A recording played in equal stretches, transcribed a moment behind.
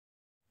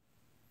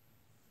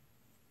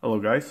Hello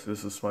guys,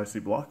 this is Spicy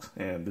Blocks,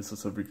 and this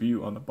is a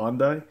review on the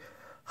Bandai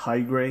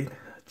High Grade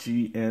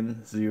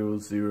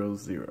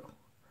GN-000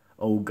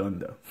 old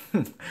Gundam.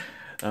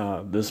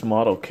 This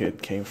model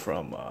kit came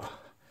from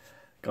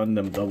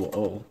Gundam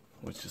 00,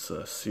 which is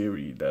a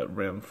series that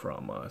ran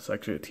from, it's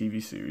actually a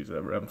TV series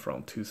that ran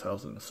from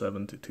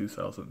 2007 to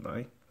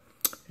 2009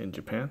 in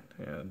Japan,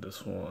 and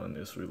this one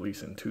is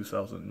released in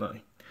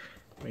 2009,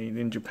 made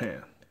in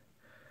Japan.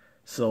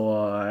 So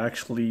I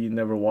actually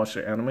never watched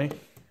the anime,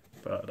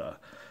 but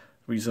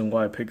reason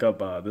why I pick up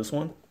this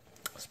one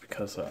is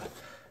because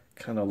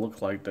kind of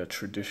look like the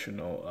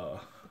traditional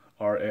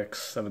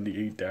RX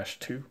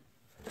 78-2,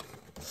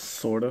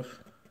 sort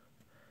of.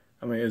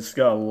 I mean, it's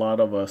got a lot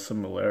of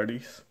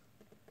similarities,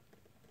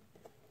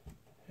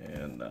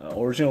 and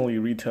originally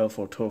retailed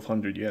for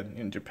 1,200 yen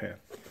in Japan.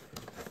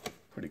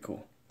 Pretty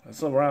cool.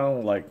 It's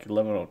around like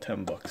 11 or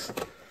 10 bucks.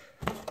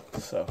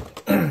 So,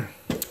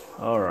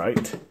 all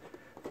right.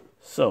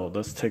 So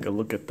let's take a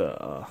look at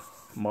the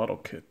model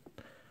kit.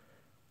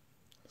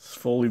 It's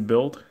fully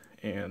built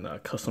and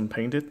custom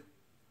painted.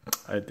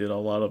 I did a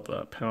lot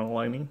of panel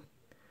lining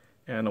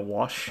and a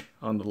wash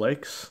on the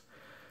legs.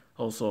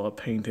 Also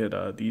painted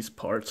these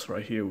parts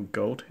right here with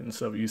gold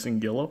instead of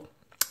using yellow.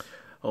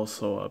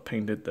 Also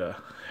painted the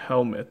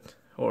helmet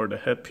or the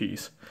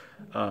headpiece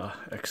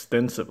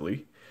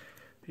extensively.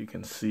 You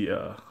can see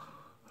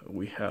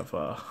we have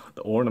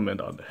the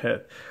ornament on the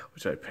head,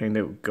 which I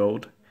painted with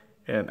gold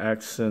and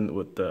accent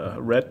with the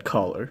red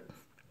color.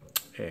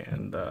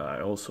 And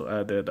I also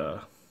added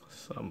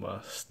some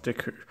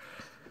sticker.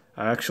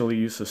 I actually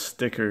used a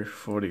sticker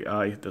for the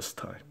eye this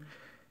time,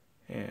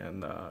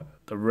 and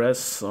the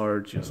rest are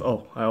just,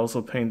 I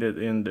also painted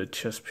in the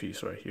chest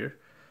piece right here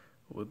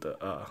with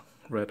the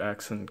red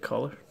accent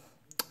color.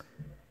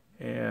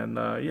 And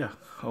yeah,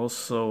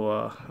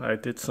 also I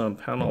did some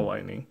panel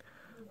lining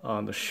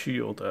on the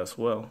shield as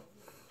well.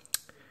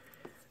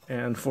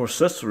 And for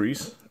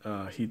accessories,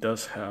 he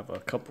does have a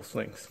couple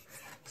things.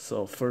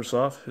 So first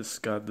off, it's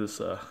got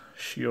this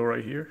shield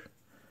right here.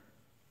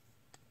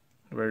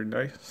 Very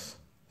nice.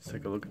 Let's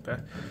take a look at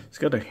that. It's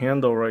got a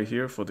handle right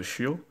here for the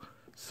shield,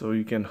 so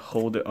you can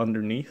hold it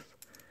underneath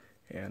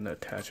and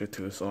attach it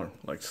to his arm,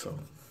 like so.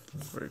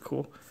 Very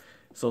cool.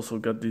 It's also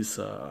got this,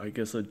 I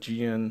guess, a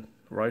GN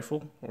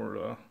rifle,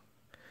 or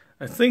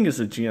I think it's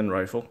a GN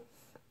rifle.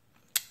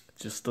 It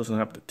just doesn't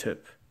have the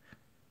tip.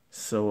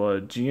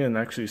 So GN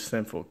actually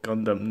stands for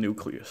Gundam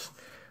Nucleus,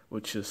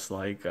 which is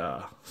like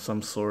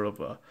some sort of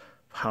a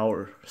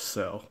power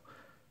cell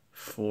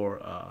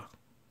for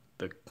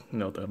the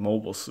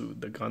mobile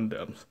suit, the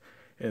Gundams,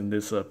 in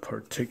this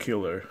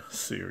particular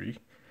series.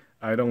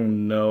 I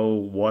don't know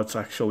what's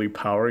actually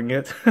powering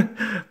it,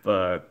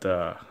 but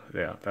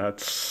yeah,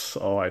 that's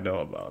all I know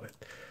about it.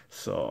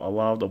 So a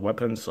lot of the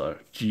weapons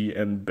are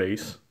GN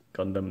base,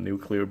 Gundam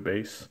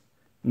nucleus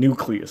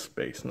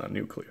base, not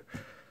nuclear.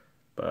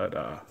 But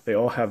they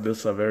all have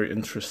this very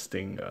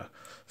interesting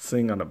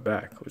thing on the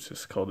back, which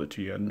is called the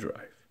GN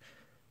drive.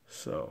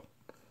 So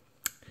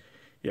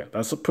yeah,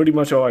 that's pretty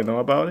much all I know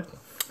about it.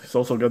 It's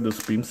also got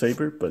this beam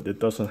saber, but it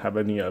doesn't have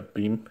any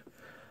beam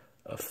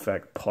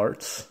effect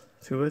parts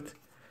to it.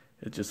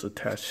 It's just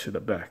attached to the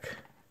back.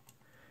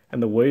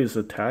 And the way it's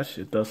attached,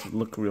 it does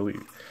look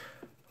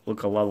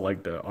a lot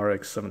like the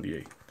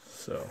RX-78.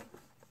 So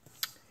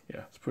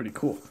yeah, it's pretty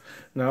cool.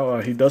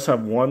 Now he does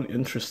have one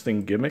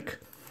interesting gimmick.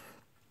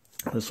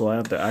 So I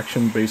have the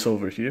action base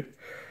over here.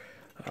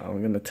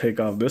 I'm gonna take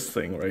off this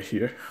thing right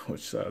here,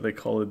 which they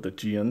call it the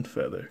GN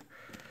feather.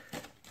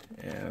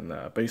 And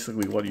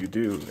basically what you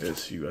do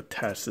is you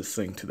attach this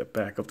thing to the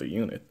back of the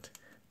unit,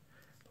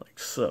 like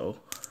so.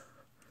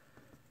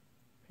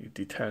 You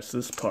detach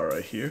this part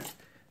right here,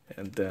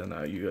 and then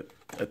you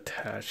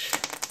attach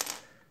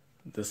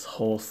this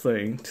whole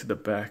thing to the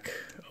back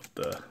of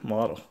the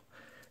model.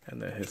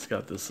 And then it's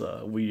got this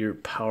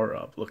weird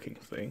power-up looking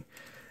thing.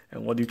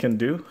 And what you can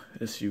do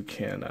is you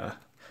can,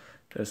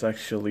 there's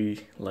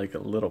actually like a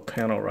little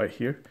panel right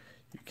here.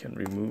 You can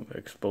remove,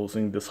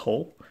 exposing this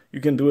hole.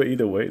 You can do it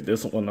either way.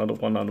 There's another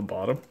one on the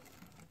bottom.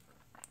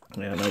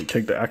 And you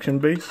take the action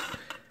base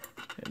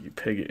and you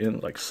peg it in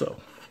like so.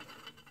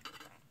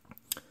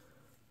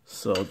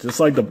 So just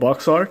like the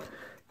box art.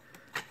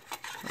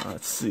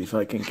 Let's see if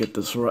I can get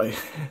this right.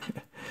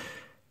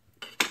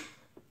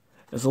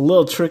 It's a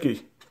little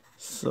tricky,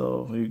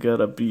 so you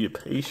gotta be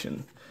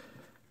patient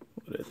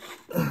with it.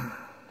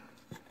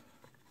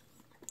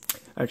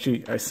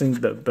 Actually, I think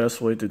the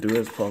best way to do it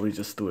is probably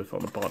just do it from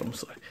the bottom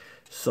side.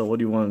 So what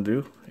you want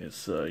to do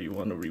is you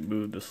want to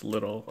remove this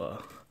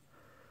little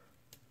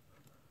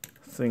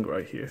thing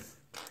right here,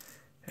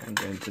 and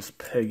then just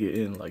peg it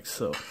in like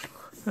so.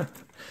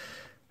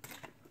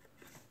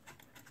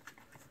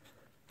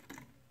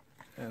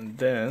 And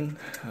then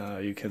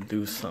you can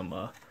do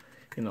some,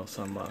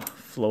 some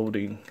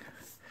floating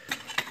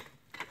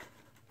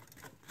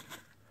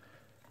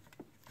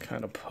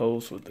kind of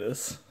pose with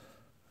this.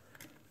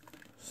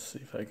 See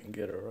if I can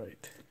get it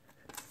right.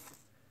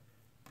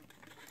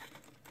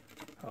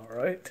 All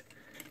right,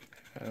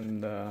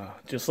 and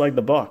just like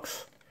the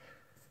box,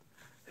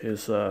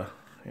 his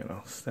you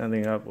know,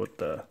 standing up with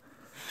the.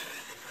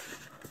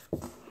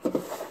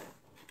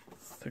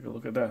 Take a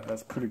look at that.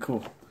 That's pretty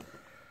cool.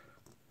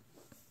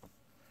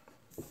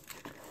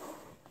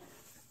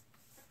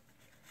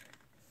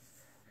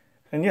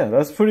 And yeah,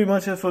 that's pretty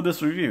much it for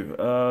this review.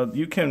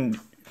 You can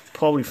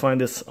probably find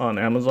this on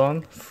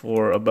Amazon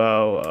for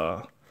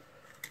about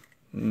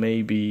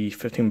maybe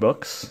 15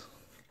 bucks.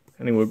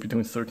 Anywhere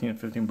between 13 and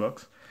 15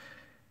 bucks.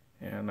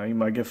 And you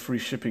might get free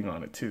shipping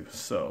on it too.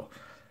 So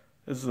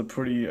this is a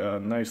pretty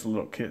nice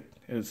little kit.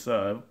 It's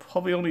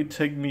probably only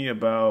take me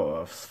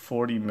about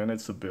 40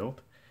 minutes to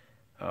build.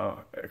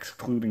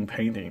 Excluding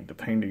painting. The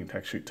painting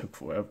actually took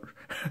forever.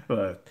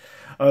 But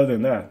other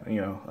than that, you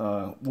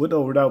know, with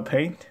or without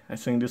paint, I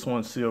think this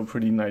one's still a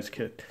pretty nice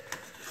kit.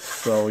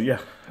 So yeah,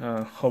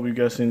 hope you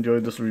guys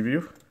enjoyed this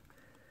review.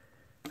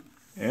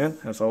 And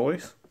as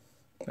always,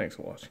 thanks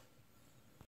for watching.